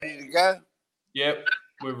good go? Yep,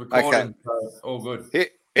 we're recording. Okay. So all good. Here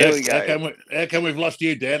we go. How come we've lost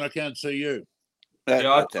you, Dan? I can't see you.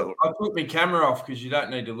 I took my camera off because you don't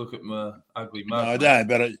need to look at my ugly mug. No, I don't.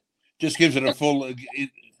 But it just gives it a full. It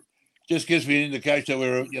just gives me an indication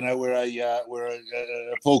that we're a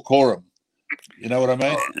full quorum. You know what I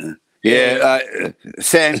mean? Yeah,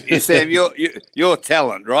 Sam, you're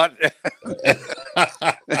talent, right?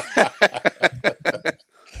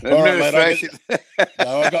 All right, mate,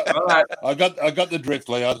 I got the drift,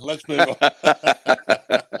 Leon. Let's move on.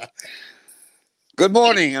 Good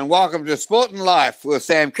morning and welcome to Sport and Life with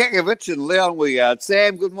Sam Kekovich and Leon Weird.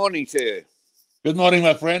 Sam, good morning to you. Good morning,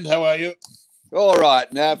 my friend. How are you? All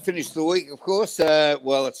right. Now, finished the week, of course.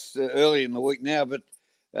 Well, it's early in the week now, but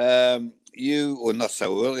not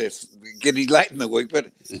so early. It's getting late in the week,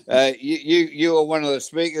 but you were one of the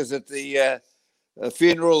speakers at the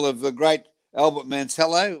funeral of the great Albert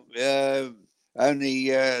Mansello only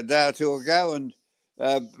a day or two ago, and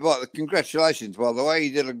congratulations, by the way.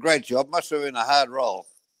 You did a great job. Must have been a hard role.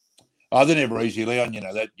 Oh, they're never easy, Leon. You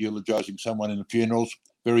know that, eulogising someone in the funerals,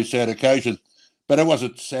 very sad occasion. But it was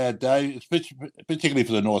a sad day, particularly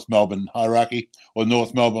for the North Melbourne hierarchy or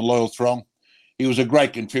North Melbourne loyal throng. He was a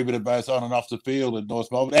great contributor both on and off the field at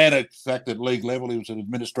North Melbourne, and in fact at league level he was an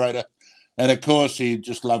administrator. And of course he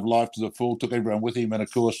just loved life to the full, took everyone with him. And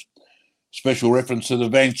of course, special reference to the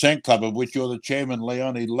Van Sant Club, of which you're the chairman,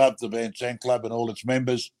 Leon. He loved the Van Sant Club and all its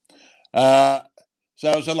members. So it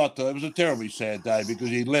was it was a terribly sad day because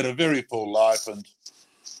he led a very full life,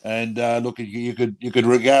 and look, you could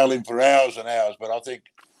regale him for hours and hours. But I think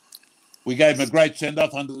we gave him a great send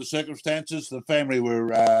off under the circumstances. The family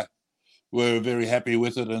were very happy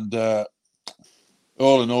with it, and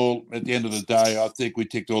all in all, at the end of the day, I think we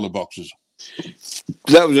ticked all the boxes.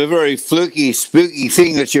 That was a very fluky, spooky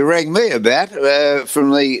thing that you rang me about from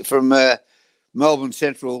Melbourne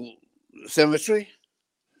Central Cemetery.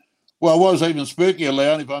 Well, it was even spookier,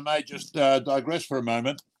 Leon, if I may just digress for a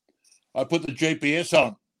moment. I put the GPS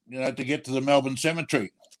on, to get to the Melbourne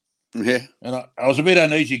Cemetery. Yeah. And I was a bit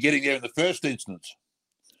uneasy getting there in the first instance.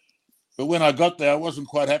 But when I got there, I wasn't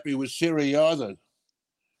quite happy with Siri either.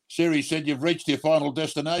 Siri said, "You've reached your final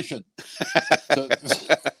destination."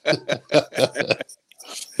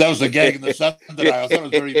 That was the gag in the sun today. I thought it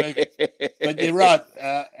was very moving. But you're right.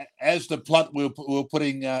 As the plot we were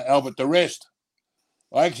putting Albert to rest,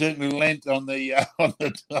 I accidentally leant on the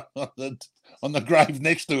on the grave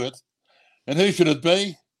next to it, and who should it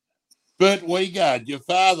be? Bert Weigard, your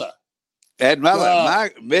father, and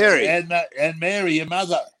mother, Mary, and Mary, your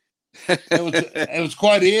mother. It was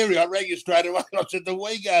quite eerie. I rang you straight away. I said the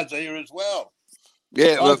Weigards are here as well.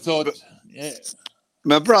 Yeah, I thought. Yeah.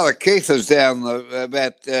 My brother Keith is down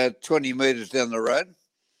about 20 metres down the road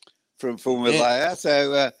from where they are.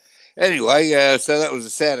 So anyway, so that was a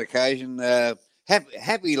sad occasion.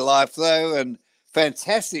 Happy life though, and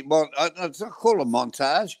fantastic. It's not called a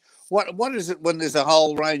montage. What is it when there's a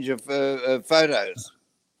whole range of photos?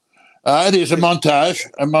 It is a montage.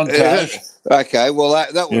 Okay, well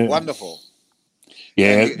that was wonderful.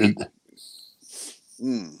 Yeah.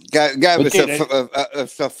 Gave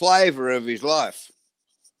us a flavour of his life.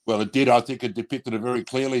 Well, it did. I think it depicted it very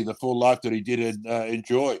clearly, the full life that he did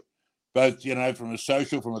enjoy, both from a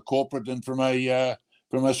social, from a corporate, and from a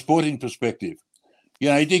sporting perspective.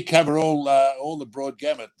 He did cover all the broad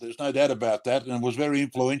gamut. There's no doubt about that, and was very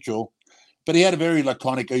influential. But he had a very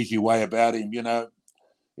laconic, easy way about him.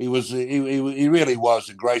 He really was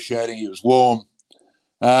ingratiating. He was warm,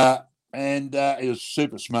 and he was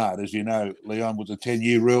super smart, as you know, Leon, with the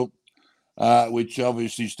 10-year rule, which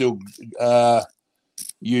obviously still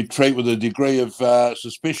you treat with a degree of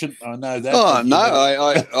suspicion. I know that. Oh no,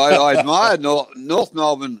 I admire North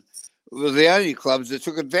Melbourne. Was the only clubs that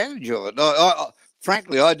took advantage of it.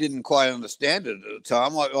 Frankly, I didn't quite understand it at the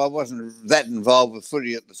time. I wasn't that involved with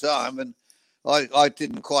footy at the time, and I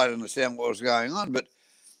didn't quite understand what was going on. But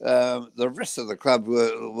the rest of the club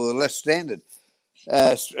were less stranded.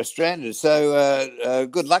 So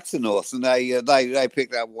good luck to North, and they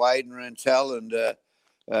picked up Wade and Rantel and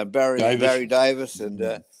Barry Davis and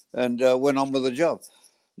went on with the job.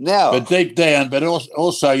 Now, but deep down, but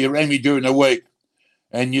also you rang me during the week,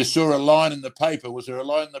 and you saw a line in the paper. Was there a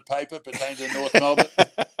line in the paper pertaining to North Melbourne?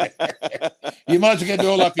 You might as well get it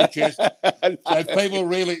all up your chest. So people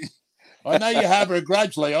really. I know you harbour a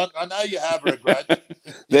grudge, Leon. I know you harbour a grudge.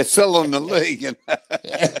 They're still in the league. And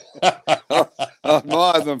I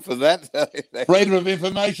admire them for that. Freedom of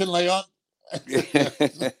information, Leon.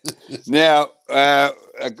 Now, a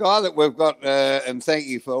guy that we've got, and thank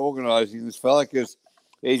you for organising this fella, because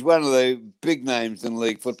he's one of the big names in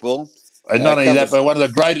league football, And not only that, but one of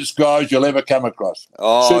the greatest guys you'll ever come across.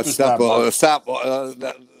 Oh, Superstar,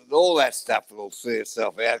 all that stuff will see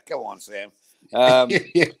itself out. Come on, Sam.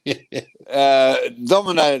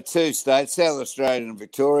 Dominated 2 states, South Australia and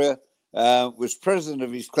Victoria. Was president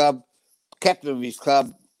of his club, captain of his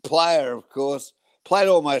club, player, of course. Played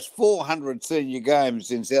almost 400 senior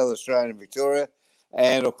games in South Australia and Victoria.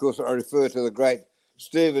 And, of course, I refer to the great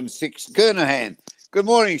Stephen Six Kernahan. Good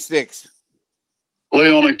morning, Six.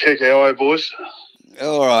 Leon and Keck, how are you, boys?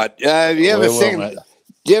 All right. Do you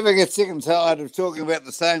ever get sick and tired of talking about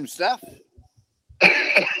the same stuff?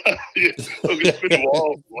 Yeah, look, it's been a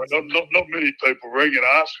while. Not many people ring and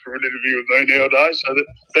ask for an interview with me nowadays, so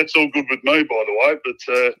that's all good with me, by the way. But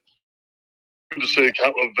good to see a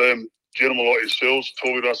couple of gentlemen like yourselves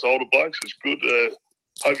talking to us older blokes. It's good.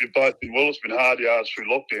 Hope you've both been well. It's been hard yards through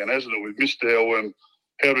lockdown, hasn't it? We've missed our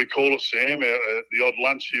how do we call it, Sam? The odd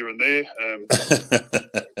lunch here and there,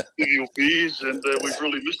 your beers, and we've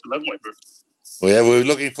really missed them, haven't we? Well, yeah, we're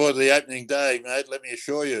looking forward to the opening day, mate. Let me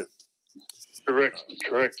assure you. Correct.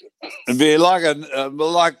 It'd be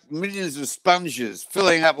like millions of sponges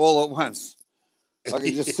filling up all at once. I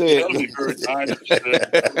can just see it. That'll be very dangerous.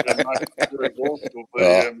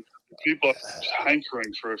 People are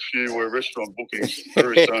hankering for a few restaurant bookings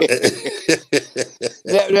very soon.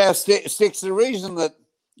 Now, Sticks, the reason that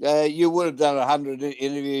you would have done 100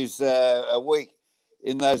 interviews a week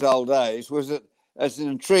in those old days was that it's an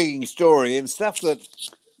intriguing story and stuff that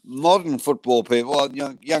modern football people,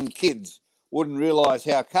 young kids, wouldn't realise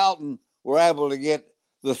how Carlton were able to get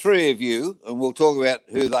the 3 of you, and we'll talk about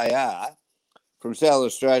who they are, from South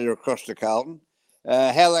Australia across to Carlton,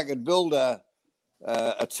 how they could build a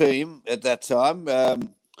team at that time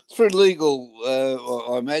through legal,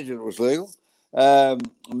 I imagine it was legal,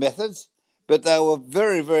 methods, but they were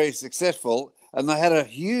very, very successful, and they had a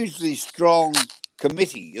hugely strong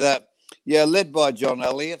committee that, led by John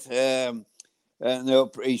Elliott, and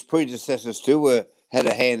his predecessors too had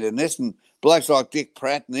a hand in this, and blokes like Dick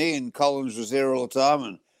Pratt and Ian Collins was there all the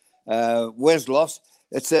time, and Wesloss.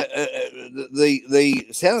 It's the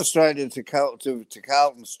South Australian to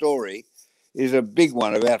Carlton story is a big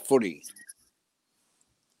one about footy.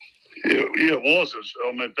 Yeah, it was.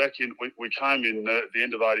 I mean, back in we came in at the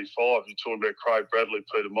end of '85. You're talking about Craig Bradley,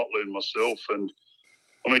 Peter Motley, and myself. And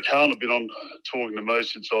I mean, Carlton had been on talking to me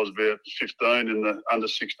since I was about 15 in the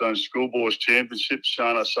under-16 schoolboys championship.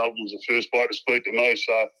 Shano Sullivan was the first bloke to speak to me.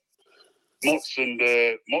 So Motts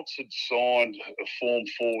had signed a Form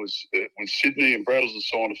 4 with Sydney, and Braddles had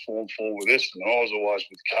signed a Form 4 with Essendon. I was always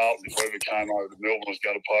with Carlton. If we ever came over to Melbourne, I was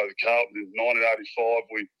going to play with Carlton. In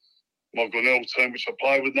 1985, my Glenelg team, which I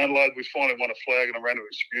played with in Adelaide, we finally won a flag and I ran out of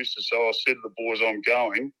excuses. So I said to the boys, I'm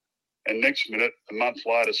going. And next minute, a month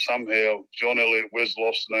later, somehow, John Elliott, Wes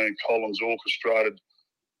Lofton and Collins orchestrated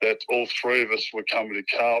that all 3 of us were coming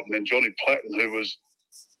to Carlton. And Johnny Platten, who was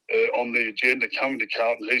on the agenda coming to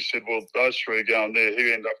Carlton, he said, well, those 3 are going there.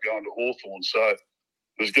 He ended up going to Hawthorn. So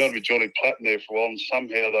there's going to be Johnny Platten there for a while. And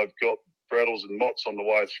somehow they've got Braddles and Motts on the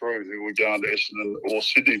way through who were going to Essendon or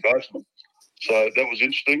Sydney, both of them. So that was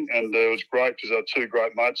interesting, and it was great because they were 2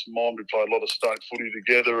 great mates of mine. We played a lot of state footy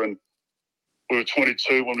together, and we were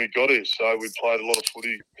 22 when we got here, so we played a lot of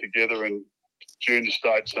footy together in junior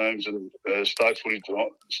state teams and state footy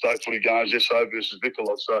games, SO versus Vic a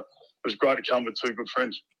lot. So it was great to come with 2 good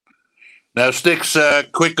friends. Now, Sticks,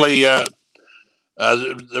 quickly,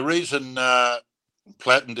 the reason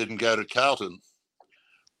Platten didn't go to Carlton,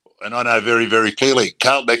 and I know very, very clearly,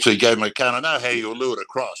 Carlton actually gave him a card. I know how you lured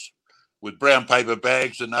across with brown paper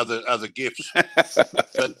bags and other gifts.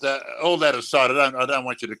 But all that aside, I don't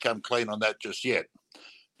want you to come clean on that just yet.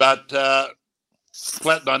 But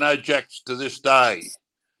Platten, I know Jack to this day.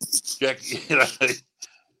 Jack,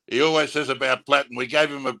 he always says about Platten, we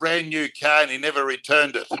gave him a brand new car and he never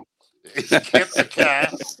returned it. He kept the car.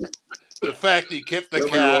 The fact he kept the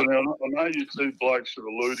car. Right. I know you 2 blokes are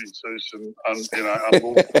alluding to some,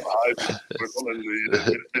 unlawful behaviour in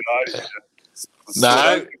the mid-80s.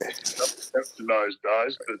 No. In those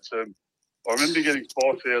days, but I remember getting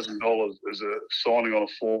 $5,000 as a signing on a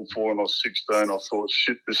Form 4 when I was 16. I thought,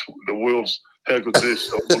 shit, the world's, how good's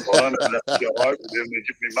this? I don't have to go over them and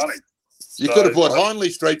give me money. You could have bought Hindley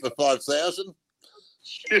Street for $5,000.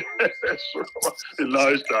 Yeah, that's right. In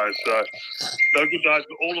those days. So, no good days,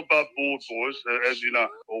 but all above board, boys, as you know,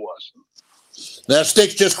 always. Now,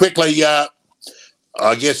 Sticks, just quickly,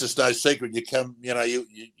 I guess it's no secret you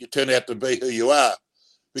turn out to be who you are,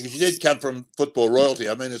 because you did come from football royalty.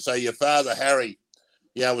 I mean, to say your father, Harry,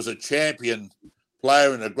 was a champion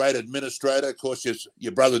player and a great administrator. Of course,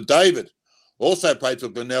 your brother, David, also played for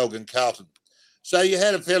Glenelg and Carlton. So you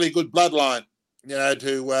had a fairly good bloodline,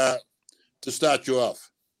 to to start you off?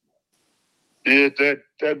 Yeah,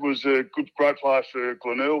 Dad was a great player for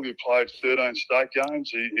Glenelg. He played 13 state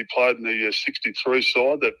games. He played in the 63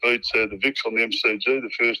 side that beat the Vicks on the MCG,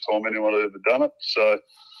 the first time anyone had ever done it. So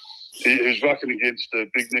he was rucking against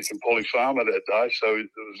Big Nick and Polly Farmer that day. So it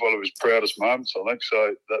was one of his proudest moments, I think.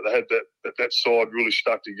 So they had that side really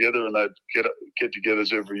stuck together, and they'd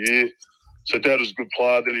get-togethers every year. So Dad was a good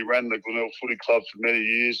player. Then he ran the Glenelg Footy Club for many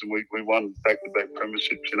years, and we won back-to-back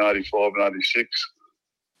premierships in 85 and 86.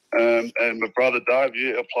 And my brother Dave,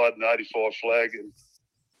 I played in the 85 flag, and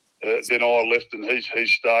then I left and he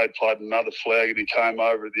stayed, played another flag, and he came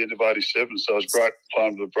over at the end of 87. So it was great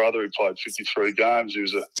playing with a brother. He played 53 games. He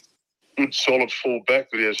was a good, solid full back,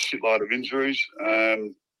 but he had a shitload of injuries.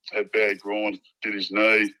 Had bad groin, did his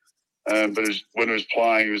knee. But when he was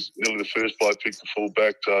playing, he was nearly the first bloke picked the full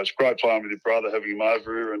back. So it's great playing with your brother, having him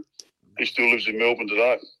over here, and he still lives in Melbourne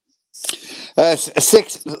today.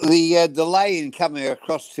 Six, the delay in coming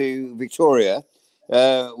across to Victoria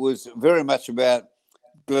was very much about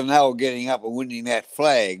Glenelg getting up and winning that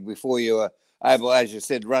flag before you were able, as you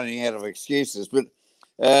said, running out of excuses. But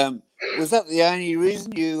was that the only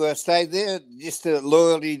reason you stayed there? Just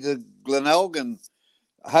loyalty to Glenelg and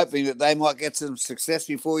hoping that they might get some success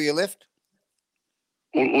before you left?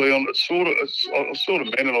 Well, Leon, I sort of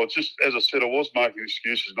meant it. As I said, I was making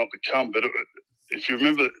excuses not to come, but if you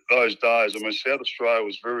remember those days, I mean, South Australia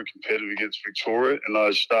was very competitive against Victoria in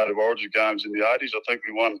those State of Origin games in the 80s. I think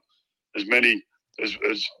we won as many as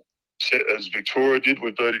Victoria did.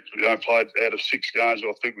 We played out of 6 games.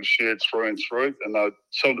 I think we shared 3 and 3, and they were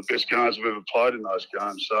some of the best games I've ever played in those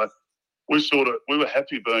games. So we were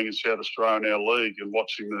happy being in South Australia in our league and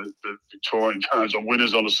watching the Victorian games on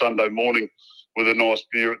winners on a Sunday morning with a nice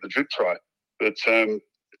beer at the drip tray. But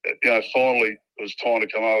finally, it was time to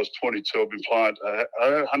come over. I was 22. I've been playing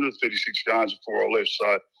 136 games before I left,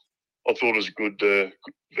 so I thought it was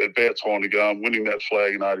about time to go. And winning that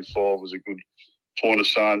flag in 85 was a good point of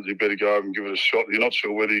saying you better go over and give it a shot. You're not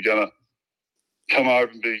sure whether you're going to come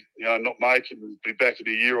over and be, not make it and be back in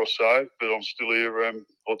a year or so, but I'm still here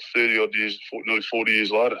 30-odd years, nearly 40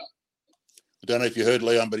 years later. I don't know if you heard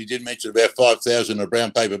Leon, but he did mention about 5,000 in a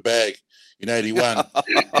brown paper bag in 81.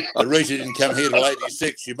 The reason he didn't come here till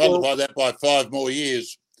 86, you multiply that by 5 more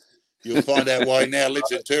years, you'll find out why he now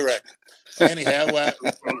lives in Toorak. Anyhow, I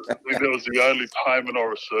think that was the only payment I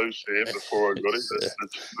received, Sam, before I got it.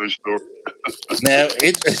 That's the story.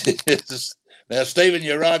 Now, Stephen,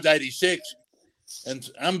 you arrived 86, and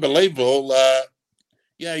unbelievable.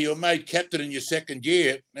 You were made captain in your second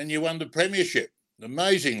year, and you won the premiership.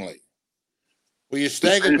 Amazingly, were you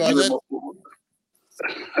staggered by that?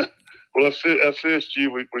 Well, our first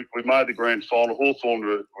year, we made the grand final. Hawthorn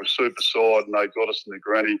were super side, and they got us in the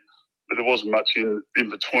granny, but there wasn't much in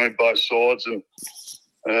between both sides. And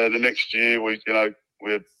the next year, we had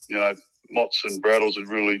Motts and Braddles had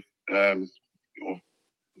really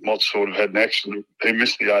Motts sort of had an accident. He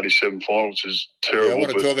missed the 87 final, which is terrible. Yeah, I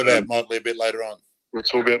want to talk about Motley a bit later on. We'll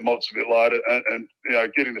talk about Motts a bit later. And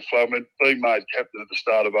getting the flow, being made captain at the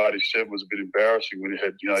start of 87 was a bit embarrassing when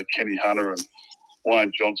you had, Kenny Hunter and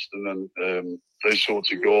Wayne Johnston and these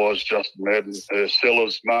sorts of guys, Justin Madden,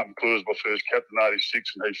 Sellers, Martin Clue was my first captain in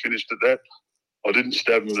 86, and he finished at that. I didn't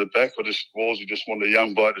stab him in the back. I just wanted a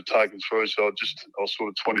young bloke to take him through. So I was sort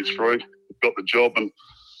of 23, got the job, and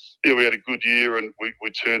we had a good year, and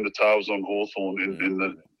we turned the tails on Hawthorn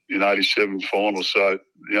in 87 final. So,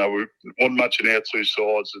 we wasn't much in our two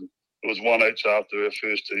sides, and it was one each after our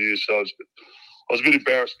first 2 years. So I was a bit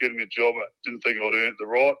embarrassed getting the job. I didn't think I'd earned the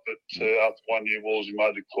right, but after 1 year, Wolsey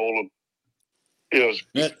made the call, and it was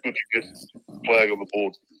good to get the flag on the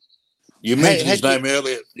board. You mentioned his name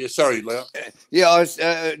earlier. Yeah, sorry, Leo. Yeah, I was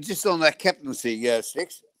just on that captaincy,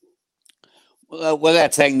 Six.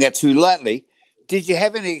 Without saying that too lightly, did you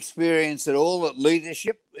have any experience at all at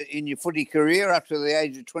leadership in your footy career up to the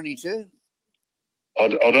age of 22? I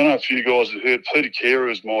don't know if you guys have heard. Peter Carey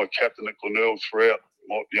was my captain at Glenelg throughout,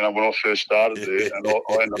 when I first started there, and I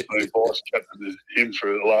ended up being vice captain to him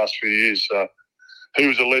for the last few years. So he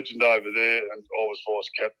was a legend over there, and I was vice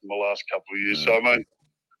captain the last couple of years. So,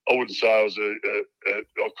 I wouldn't say I was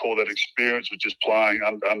I call that experience with just playing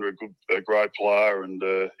under a great player. And,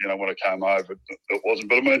 when I came over, it wasn't.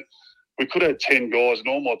 But, we could have 10 guys, and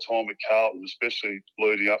all my time at Carlton, especially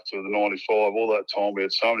leading up to the 95, all that time we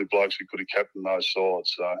had so many blokes who could have captained those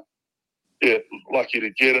sides. So, lucky to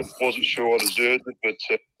get it. Wasn't sure I deserved it, but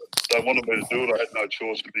they wanted me to do it. I had no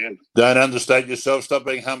choice at the end. Don't understate yourself. Stop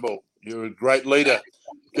being humble. You're a great leader.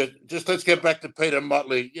 Just let's get back to Peter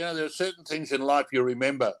Motley. There are certain things in life you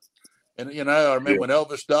remember. And, I remember when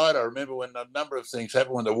Elvis died. I remember when a number of things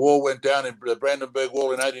happened when the wall went down in the Brandenburg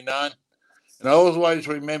Wall in 89. And I always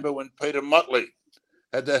remember when Peter Motley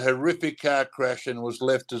had that horrific car crash and was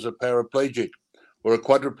left as a paraplegic or a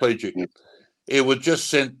quadriplegic. Yeah. It would just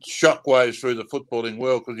send shockwaves through the footballing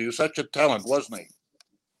world because he was such a talent, wasn't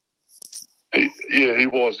he? He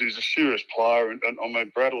was. He was a serious player. And I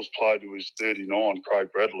mean, Braddle's played to his 39, Craig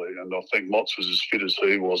Bradley, and I think Motts was as fit as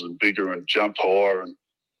he was and bigger and jumped higher. And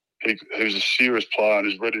he was a serious player and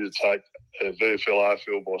is ready to take VFL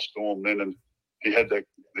AFL by storm then. And he had the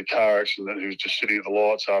car accident. He was just sitting at the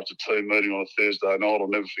lights after team meeting on a Thursday night. I'll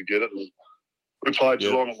never forget it. And we played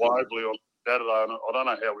Geelong and Waverley on Saturday, and I don't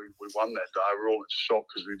know how we won that day. We were all in shock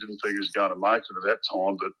because we didn't think he was going to make it at that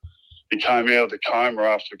time. But he came out of the coma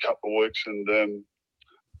after a couple of weeks and,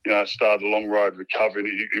 started a long road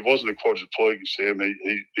recovery. He wasn't a quadriplegic, Sam.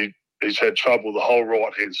 He's had trouble with the whole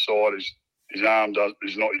right-hand side. His arm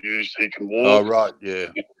is not used. He can walk. Oh, right, yeah.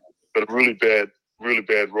 But a really bad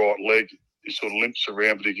right leg. He sort of limps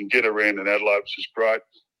around, but he can get around in Adelaide, which is great.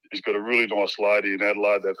 He's got a really nice lady in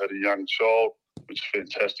Adelaide. They've had a young child, which is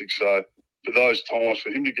fantastic. So for those times, for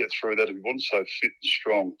him to get through that, if he wasn't so fit and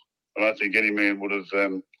strong, I don't think any man would have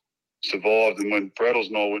survived. And when Braddles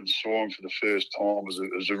and I went and saw him for the first time,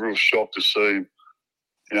 it was a real shock to see him.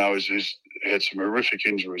 He had some horrific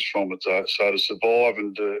injuries from it. So to survive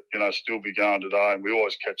and, still be going today, and we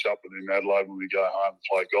always catch up with him in Adelaide when we go home and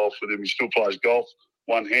play golf with him. He still plays golf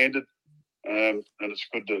one-handed, and it's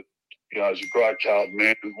good to, he's a great Carlton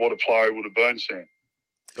man. And what a player he would have been, Sam.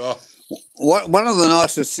 Oh. One of the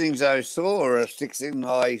nicest things I saw, Sticks, in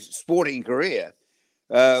my sporting career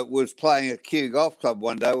was playing at Kew Golf Club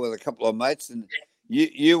one day with a couple of mates, and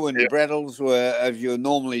you and Braddles were, as you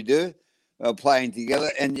normally do, playing together,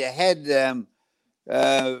 and you had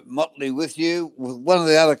Motley with you, with one of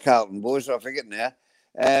the other Carlton boys, I forget now,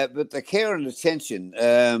 but the care and attention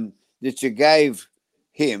that you gave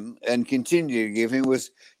him and continue to give him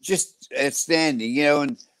was just outstanding,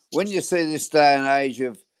 and when you see this day and age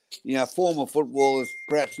of, former footballers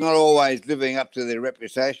perhaps not always living up to their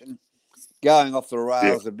reputation, going off the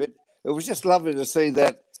rails a bit, it was just lovely to see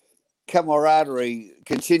that camaraderie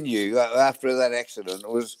continue after that accident. It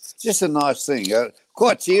was just a nice thing,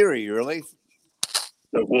 quite cheery, really.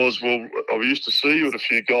 It was. Well, I used to see you at a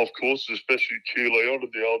few golf courses, especially at Kew Leon in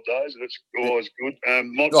the old days, and it's always good.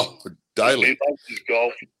 Daily. He loves his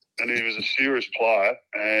golf, and he was a serious player,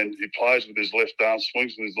 and he plays with his left arm,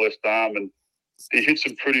 swings with his left arm, and he hits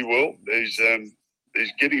them pretty well. He's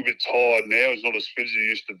getting a bit tired now. He's not as fit as he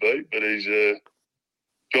used to be, but he's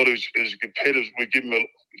got his competitive. We give him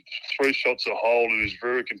 3 shots a hole, and he's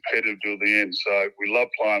very competitive till the end. So we love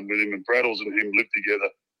playing with him, and Braddles and him lived together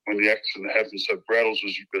when the accident happened. So Braddles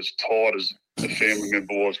was as tight as the family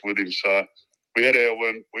member was with him. So we had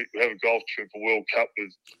we have a golf trip, a World Cup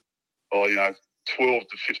with 12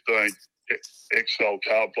 to 15 ex-old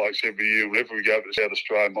car blokes every year. Whenever we go to South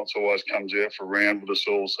Australia, Motts always comes out for a round with us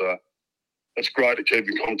all. So it's great to keep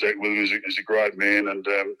in contact with him. He's a great man, and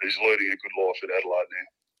he's leading a good life at Adelaide now.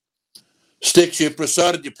 Sticks, you've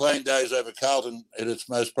presided your playing days over Carlton at its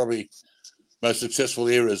most successful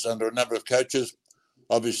eras under a number of coaches.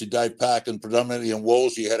 Obviously, Dave Parkin predominantly in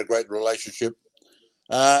Walls. You had a great relationship.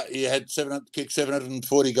 You had kicked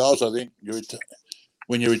 740 goals, I think,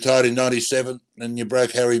 when you retired in 97, and you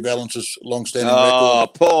broke Harry Valance's long-standing record. Oh,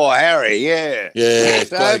 poor Harry, yeah. Yeah.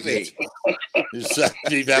 Sophie.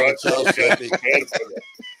 Sophie Valance.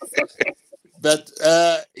 But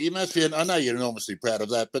you must be, I know you're enormously proud of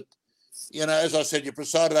that, but, as I said, you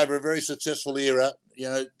presided over a very successful era.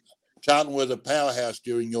 Carlton were the powerhouse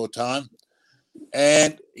during your time,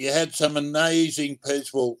 and you had some amazing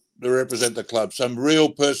people to represent the club, some real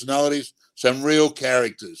personalities, some real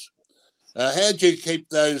characters. How'd you keep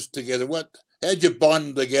those together? How'd you bind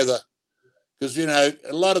them together? Because, a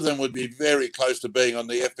lot of them would be very close to being on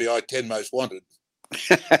the FBI 10 Most Wanted.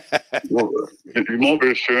 Well, you might be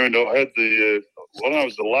referring to, I had I don't know if it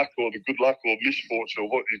was the luck or the good luck or misfortune or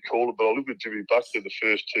what you'd call it, but I lived with Jimmy Buckley the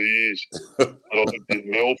first 2 years that I lived in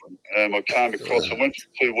Melbourne. I came across, I went for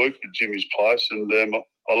 2 weeks at Jimmy's place, and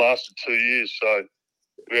I lasted 2 years. So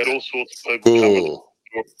we had all sorts of people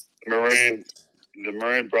coming. The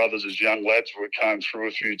Moran brothers as young lads came through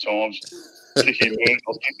a few times. Dickie Moon,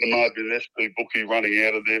 I think there might have been an SP bookie running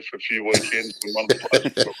out of there for a few weekends when one of the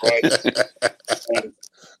players got raided.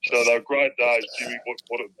 So they were great days, Jimmy.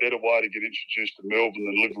 What a better way to get introduced to Melbourne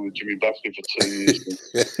than living with Jimmy Buckley for 2 years.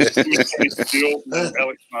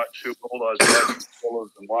 Alex Markfield, all those guys,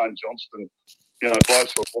 and Wayne Johnston,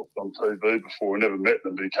 blokes I've watched on TV before, I never met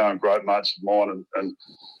them, became great mates of mine, and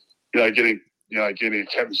getting a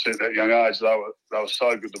captaincy at that young age, they were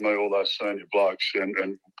so good to me, all those senior blokes,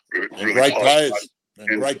 and really great players, and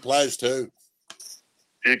great players too.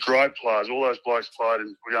 Yeah, great players. All those blokes played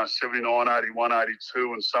in 79, 81,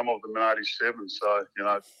 82, and some of them in 87. So,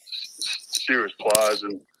 serious players.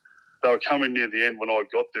 And they were coming near the end when I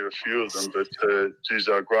got there, a few of them. But, geez,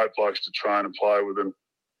 they were great blokes to train and play with. And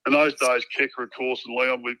in those days, Kecker, of course, and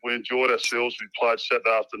Leon, we enjoyed ourselves. We played Saturday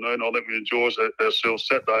afternoon. I think we enjoyed ourselves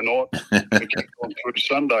Saturday night. We kept on through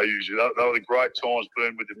Sunday usually. They were the great times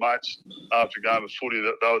being with your mates after a game of footy.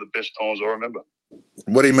 They were the best times I remember.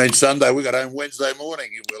 What do you mean Sunday? We got home Wednesday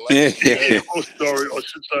morning. Yeah. Oh, sorry, I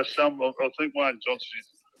should say some. I think Wayne Johnson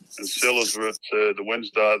and Sellers were at the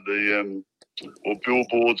Wednesday, or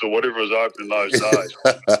billboards or whatever was open in those days.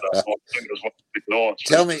 I think it was one of the big nights.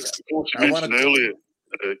 Tell me, of course, you mentioned earlier,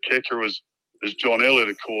 Kecker was John Elliott,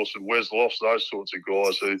 of course, and Wes Lofts, those sorts of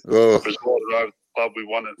guys who presided over the club. We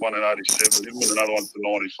won in 87. Didn't win another one for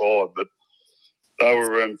 95, but they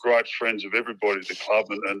were great friends of everybody at the club.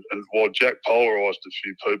 And while Jack polarised a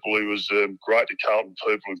few people, he was great to Carlton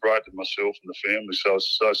people and great to myself and the family. So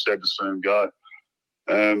it's so sad to see him go.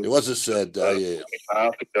 It was a sad day,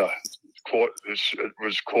 yeah. It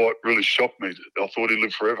was quite really shocked me. I thought he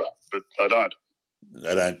lived forever, but they don't.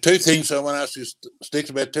 They don't. Two things I want to ask you,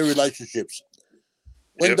 Sticks, about two relationships.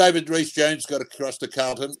 When David Rees-Jones got across to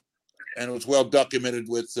Carlton, and it was well documented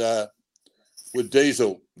with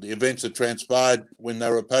Diesel, the events that transpired when they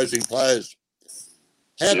were opposing players.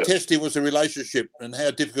 How testy was the relationship, and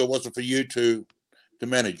how difficult was it for you to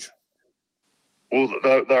manage? Well,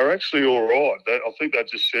 they're actually all right. I think they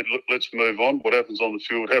just said, look, let's move on. What happens on the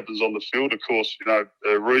field happens on the field. Of course,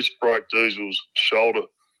 Rees broke Diesel's shoulder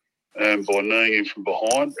by kneeing him from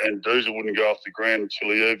behind, and Diesel wouldn't go off the ground until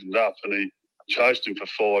he evened up, and he chased him for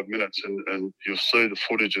 5 minutes, and you'll see the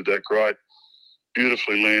footage of that great,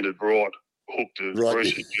 beautifully landed right hook to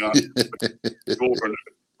Rees Jones.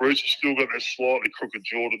 Rees has still got that slightly crooked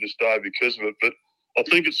jaw to this day because of it, but I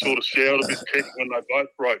think it sort of soured a bit when they both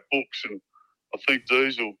wrote books, and I think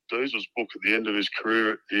Diesel's book at the end of his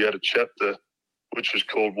career, he had a chapter which was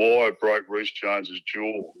called "Why I Broke Rees Jones's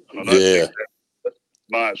Jaw," and I don't think that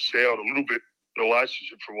may have soured a little bit the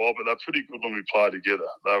relationship for a while, but they're pretty good when we played together.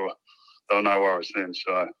 They were no worries then.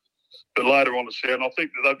 So, but later on, and I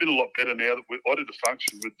think that they've been a lot better now. I did a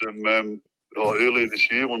function with them earlier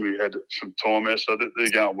this year when we had some time out, so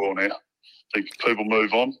they're going well now. I think people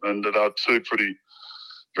move on, and they're two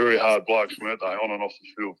very hard blokes, weren't they, on and off the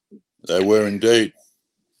field? They were indeed.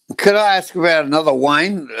 Could I ask about another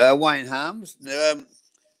Wayne Harms?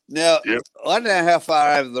 Now, I don't know how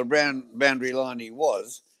far over the boundary line he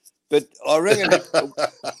was, but I reckon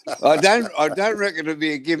I don't reckon it'd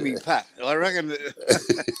be a gimme putt. I reckon.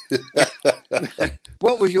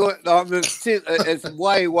 What was your? It's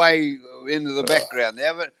way into the background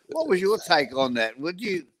now, but what was your take on that? Would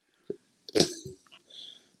you?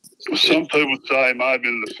 Some people say he may have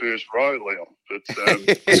been in the first row, Leon, but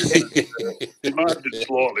he may have been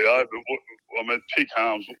slightly over. Pick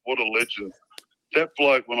Harms, what a legend. That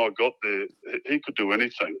bloke, when I got there, he could do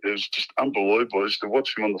anything. It was just unbelievable. I used to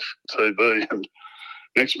watch him on the TV, and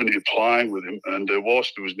next minute you're playing with him, and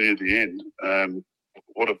whilst it was near the end,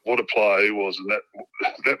 what a player he was, and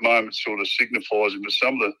that moment sort of signifies him. But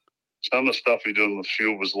some of the stuff he did on the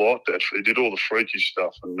field was like that. He did all the freakish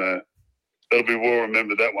stuff, and that'll be well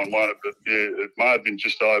remembered, that one, won't it? But yeah, it may have been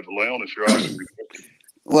just over Leon, if you're asking me.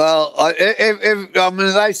 Well,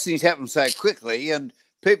 those things happen so quickly, and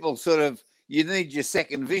people sort of. You need your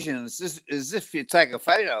second vision. It's just as if you take a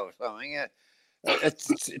photo or something.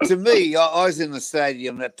 To me, I was in the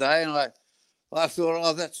stadium that day, and I thought,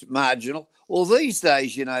 oh, that's marginal. Well, these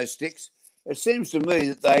days, Sticks, it seems to me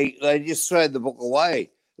that they just throw the book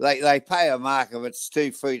away. They pay a mark if it's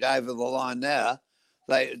 2 feet over the line now.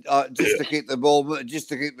 To keep the ball, just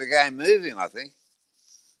to keep the game moving, I think.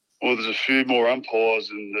 Well, there's a few more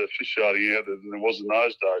umpires and officiating out there than there was in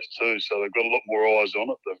those days too, so they've got a lot more eyes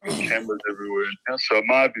on it. They've got cameras everywhere now, so it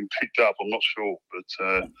may have been picked up. I'm not sure, but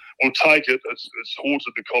we'll take it. It's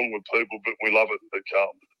haunted the Collingwood people, but we love it at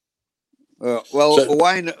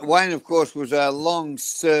Carlton. Wayne, of course, was a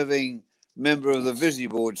long-serving member of the Visy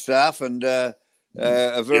Board staff and a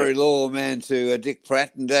very loyal man to Dick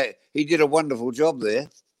Pratt, and he did a wonderful job there,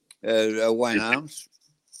 Wayne Harms.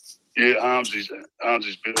 Yeah, Harms has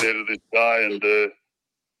been there to this day, and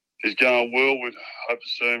he's going well. We hope to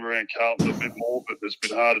see him around Carlton a bit more, but it's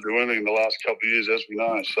been hard to do anything in the last couple of years, as we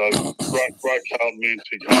know. So great Carlton man to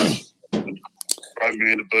pick home. Great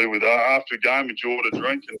man to be with. After a game, enjoyed a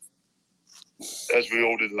drink, and as we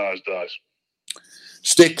all did in those days.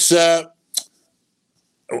 Sticks, Leon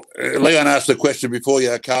asked the question before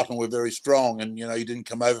Carlton were very strong, and, you didn't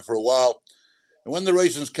come over for a while. And one of the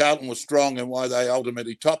reasons Carlton was strong and why they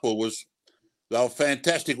ultimately toppled was they were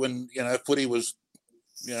fantastic when, footy was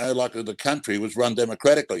like the country was run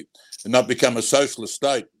democratically and not become a socialist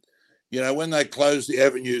state. When they closed the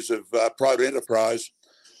avenues of private enterprise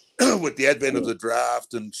with the advent of the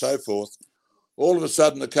draft and so forth, all of a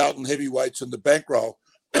sudden the Carlton heavyweights and the bankroll,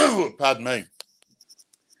 pardon me,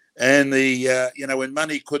 and when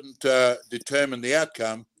money couldn't determine the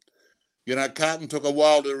outcome, Carlton took a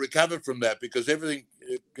while to recover from that because everything,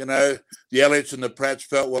 the Elliots and the Pratts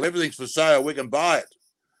felt, well, everything's for sale, we can buy it.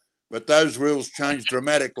 But those rules changed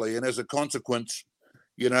dramatically, and as a consequence,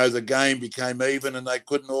 the game became even, and they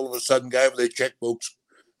couldn't all of a sudden go over their checkbooks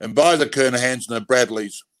and buy the Kernahans and the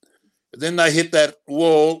Bradleys. Then they hit that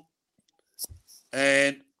wall,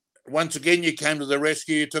 and once again you came to the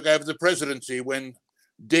rescue. You took over the presidency when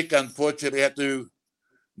Dick, unfortunately, had to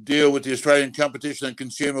deal with the Australian Competition and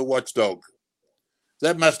Consumer Watchdog.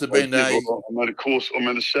 That must have been of course,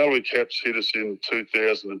 the salary caps hit us in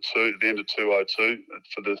 2002, at the end of 2002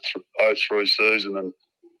 for the 03 season. And,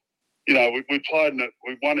 we played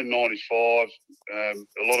we won in 95. A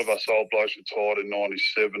lot of us old blokes retired in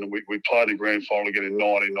 97, and we played in grand final again in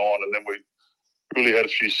 99. And then we really had a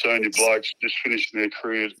few senior blokes just finishing their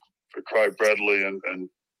careers for Craig Bradley and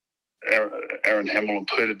Aaron Hamill and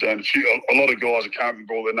Peter Dunn. A lot of guys, I can't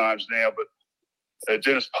remember all their names now, but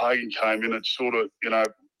Dennis Pagan came in and sort of,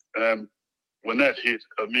 when that hit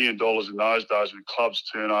 $1 million in those days with clubs'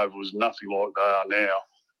 turnover was nothing like they are now,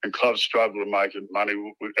 and clubs struggle to make money.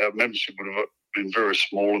 Our membership would have been very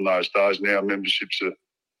small in those days. Now memberships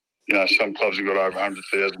are, some clubs have got over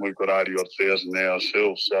 100,000. We've got 80-odd thousand now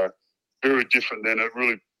ourselves. So very different then. It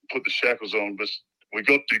really put the shackles on. But we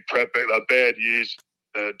got Dick Pratt back. They're bad years.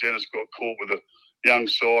 Dennis got caught with a young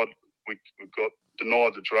side. We got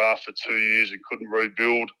denied the draft for 2 years and couldn't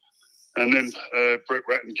rebuild. And then Brett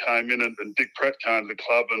Ratton came in and Dick Pratt came to the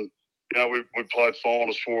club, and we played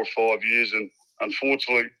finals 4 or 5 years. And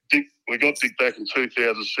unfortunately, we got Dick back in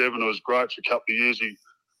 2007. It was great for a couple of years.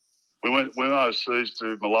 We went overseas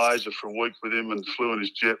to Malaysia for a week with him and flew in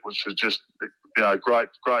his jet, which was just great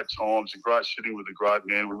times and great sitting with a great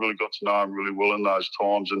man. We really got to know him really well in those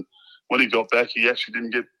times. And when he got back, he actually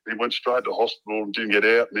he went straight to hospital and didn't get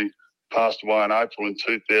out, and he passed away in April in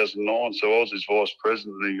 2009. So I was his vice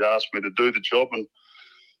president, and he asked me to do the job, and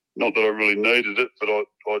not that I really needed it, but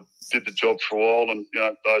I did the job for a while, and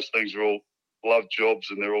those things are all love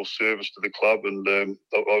jobs and they're all service to the club, and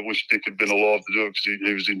I wish Dick had been alive to do it because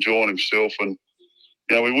he was enjoying himself. And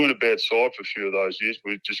we weren't a bad side for a few of those years.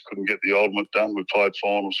 We just couldn't get the ultimate done. We played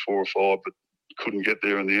finals 4 or 5, but couldn't get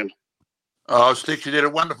there in the end. Oh, Sticks, you did a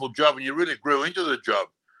wonderful job, and you really grew into the job.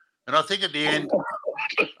 And I think at the end,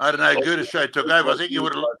 I don't know, Gudashay took over. I think you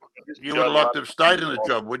would have liked to have stayed in the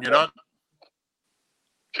job, wouldn't you not?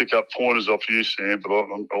 Pick up pointers off you, Sam, but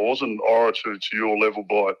I wasn't an orator to your level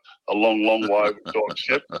by a long, long way.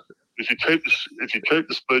 Except if you keep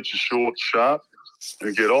the speeches short, sharp,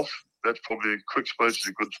 and get off, that's probably a quick speech is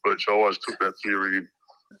a good speech. I always took that theory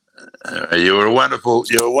in. You were a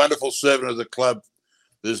wonderful servant of the club.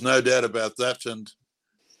 There's no doubt about that. And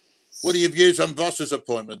what are your views on Voss's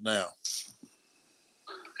appointment now?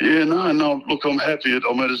 Yeah, no. Look, I'm happy.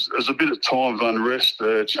 There's a bit of time of unrest,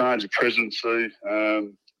 change of presidency,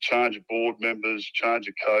 change of board members, change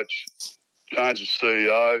of coach, change of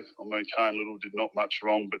CEO. Kane Little did not much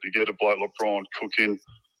wrong, but to get a bloke like Brian Cook in,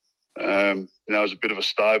 it's a bit of a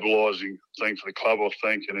stabilising thing for the club, I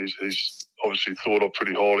think, and he's obviously thought of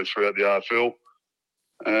pretty highly throughout the AFL.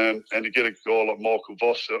 And to get a guy like Michael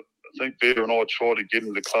Voss, I think Bear and I tried to get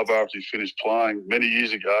him to the club after he finished playing many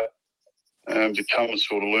years ago, to come and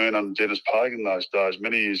sort of learn under Dennis Pagan those days,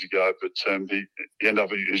 many years ago. But he ended up,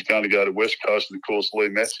 he was going to go to West Coast, and of course Lee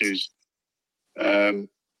Matthews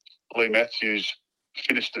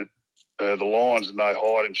finished at the Lions, and they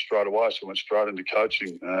hired him straight away, so went straight into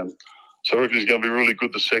coaching. So I reckon he's going to be really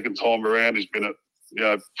good the second time around. He's been at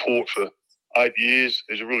Port for 8 years.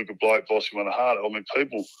 He's a really good bloke, Vossy won a heart.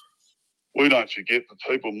 We don't forget, but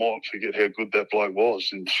people might forget how good that bloke was.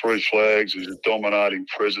 In 3 flags, he's a dominating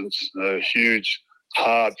presence, a huge,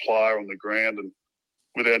 hard player on the ground. And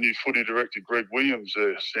with our new footy director, Greg Williams,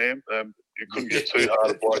 Sam, you couldn't get too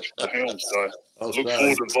hard a bloke for the helm. So I look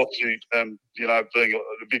forward to Vossy,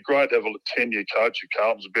 it'd be great to have a 10-year coach at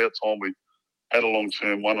Carlton. It's about time we had a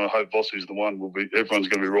long-term one. I hope Vossy's the one. Everyone's going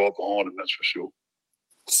to be right behind him, that's for sure.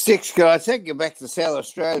 Sticks, can I take you back to South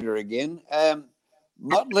Australia again?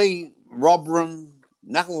 Motley, Robram,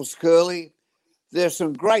 Knuckles Curley, there's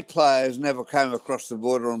some great players never came across the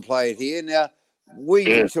border and played here. Now,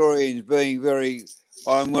 Victorians being very,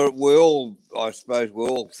 we all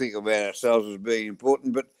think about ourselves as being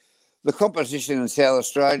important, but the competition in South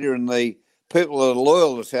Australia and the people that are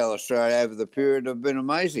loyal to South Australia over the period have been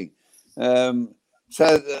amazing. So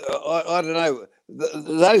I don't know.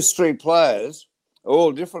 Those three players are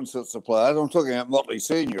all different sorts of players. I'm talking about Motley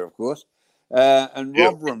Senior, of course, and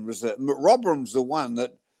Robram was that. Robram's the one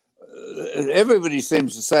that everybody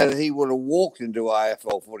seems to say that he would have walked into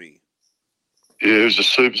AFL footy. Yeah, he was a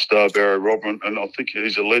superstar, Barry Robram, and I think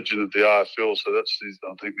he's a legend of the AFL. So that's,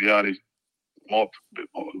 I think, the only. I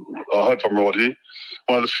hope I'm right here.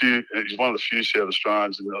 He's one of the few South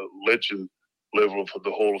Australians in the legend level of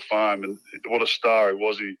the Hall of Fame, and what a star he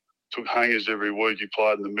was. He took hangers every week. He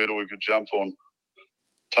played in the middle. He could jump on,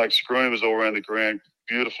 take screamers all around the ground,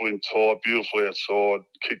 beautiful in tight, beautiful outside,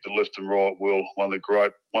 kicked the left and right well. One of the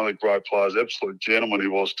great players, absolute gentleman he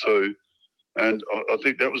was too. And I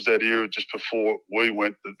think that was that era just before we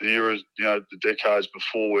went. The era, the decades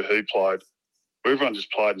before where he played. Everyone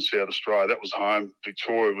just played in South Australia. That was home.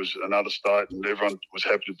 Victoria was another state, and everyone was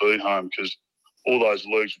happy to be home because all those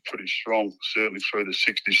leagues were pretty strong, certainly through the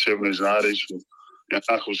 60s, 70s and 80s. And,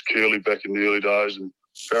 Knuckles Keeley back in the early days, and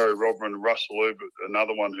Barry Robram and Russell Ebert,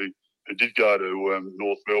 another one who did go to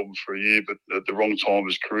North Melbourne for a year, but at the wrong time of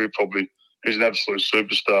his career probably. He's an absolute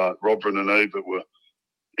superstar. Robram and Ebert were,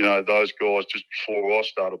 those guys just before I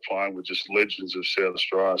started playing were just legends of South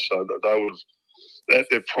Australia. So they would have, at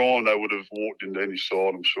their prime, they would have walked into any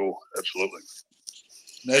side, I'm sure. Absolutely.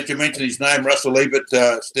 Now that you mentioned his name, Russell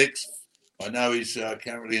Ebert, Sticks, I know he's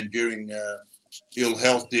currently enduring ill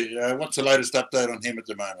health. What's the latest update on him at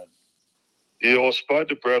the moment? Yeah, I spoke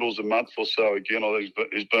to Braddles a month or so again. I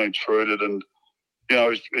think he's being treated, and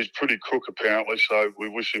he's pretty crook apparently. So we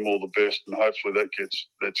wish him all the best, and hopefully that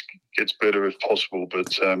gets better if possible. But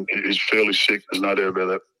he's fairly sick. There's no doubt about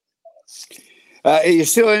that. Are you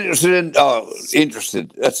still interested in? Oh,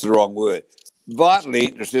 interested. That's the wrong word. Vitally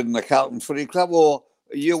interested in the Carlton Footy Club, or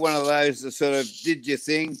are you one of those that sort of did your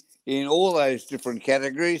thing in all those different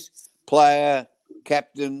categories? Player,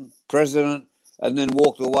 captain, president, and then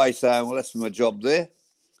walked away saying, well, that's my job there?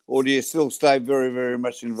 Or do you still stay very, very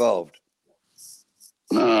much involved?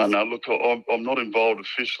 No, look, I'm not involved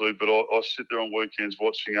officially, but I sit there on weekends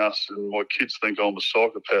watching us, and my kids think I'm a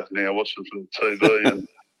psychopath now watching from TV. And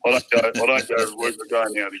I don't go every week. I go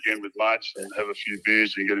now and again with mates and have a few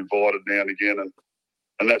beers and get invited now and again.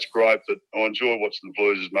 And that's great, but I enjoy watching the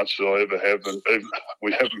Blues as much as I ever have. And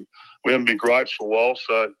we haven't been great for a while,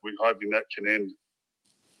 so we're hoping that can end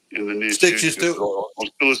in the near future. I'm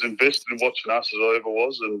still as invested in watching us as I ever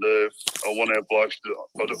was, and I want our blokes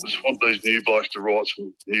I just want these new blokes to write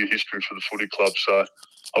some new history for the footy club. So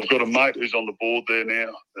I've got a mate who's on the board there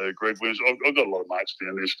now, Greg Williams. I've got a lot of mates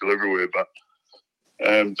down there still everywhere, but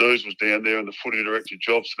Dews was down there in the footy director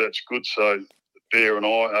job, so that's good. So Bear and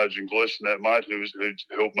I, Adrian Gleeson, that mate who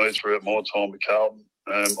helped me throughout my time at Carlton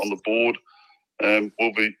on the board,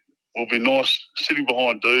 will be nice sitting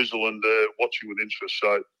behind Diesel and watching with interest.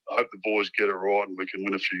 So I hope the boys get it right and we can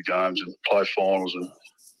win a few games and play finals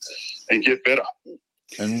and get better.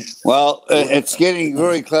 Well, it's getting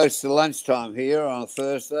very close to lunchtime here on a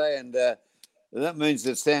Thursday, and that means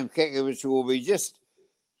that Sam Kekovich will be just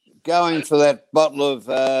going for that bottle of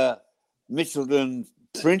Mitchelton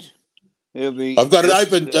Print. I've got it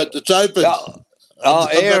open. It's open.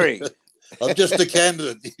 Airy. I'm just a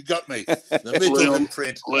candidate. You got me. The Mitchelton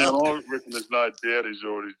Print. Leon, I reckon there's no doubt he's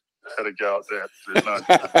already had a go at that.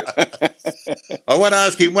 There's no I want to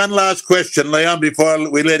ask him one last question, Leon, before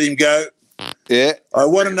we let him go. Yeah. I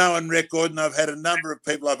want to know on record, and I've had a number of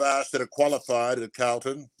people I've asked that are qualified at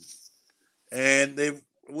Carlton, and they're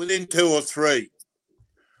within 2 or 3.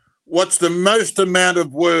 What's the most amount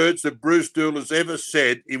of words that Bruce Doull has ever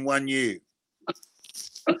said in 1 year?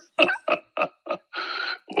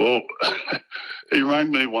 Well, he rang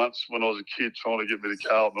me once when I was a kid trying to get me to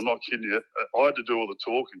Carlton. I'm not kidding you. I had to do all the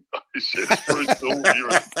talking. He said, Bruce Doull,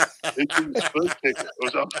 he didn't speak. It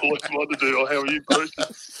was unbelievable. I had to do, how are you, Bruce? I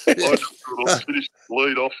just finished the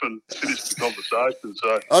lead off and finished the conversation.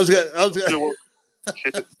 So I was going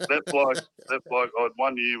that bloke, I had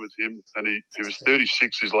 1 year with him, and he was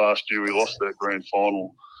 36 his last year. We lost that grand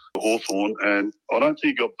final to Hawthorn, and I don't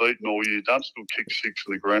think he got beaten all year. Dunstall kicked 6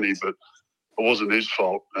 in the granny, but it wasn't his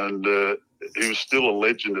fault. And he was still a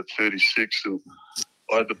legend at 36, and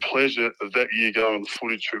I had the pleasure of that year going on the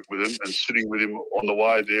footy trip with him and sitting with him on the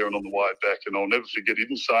way there and on the way back. And I'll never forget, he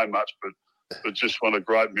didn't say much, but just one of the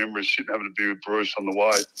great memories, sitting having a beer with Bruce on the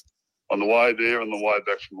way there and the way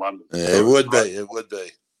back from London. Yeah, so it would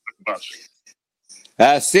be. Much.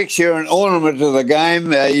 Six, you're an ornament to the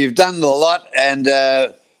game. You've done a lot, and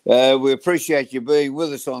we appreciate you being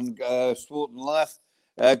with us on Sport and Life.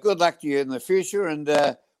 Good luck to you in the future, and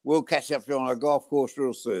we'll catch up to you on a golf course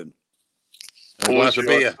real soon. glass of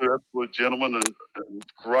beer. Absolute gentlemen and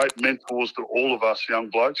great mentors to all of us young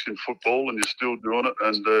blokes in football, and you're still doing it.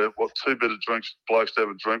 And what two better blokes to have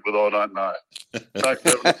a drink with, I don't know.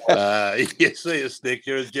 You see us, Nick.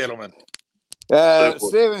 You're a gentleman.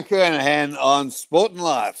 Stephen Kernahan on Sport and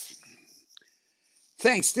Life.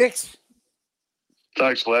 Thanks, Sticks.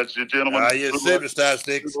 Thanks, lads. You gentlemen. You're superstar,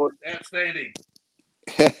 Sticks. Outstanding.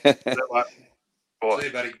 Bye. See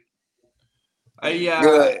you, buddy.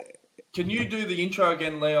 Hey, can you do the intro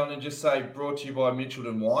again, Leon, and just say brought to you by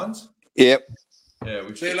Mitchelton Wines? Yep.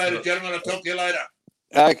 Yeah. See you later, gentlemen. I'll talk to you later.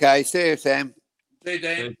 Okay. See you, Sam. See you,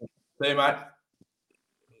 Dan. See you, mate.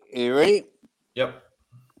 You ready? Yep.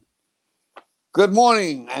 Good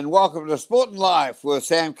morning and welcome to Sport and Life with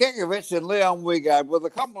Sam Kekovich and Leon Wigard with the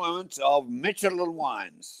compliments of Mitchelton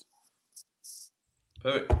Wines.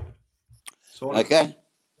 Perfect. Sorted. Okay.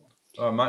 All right, mate.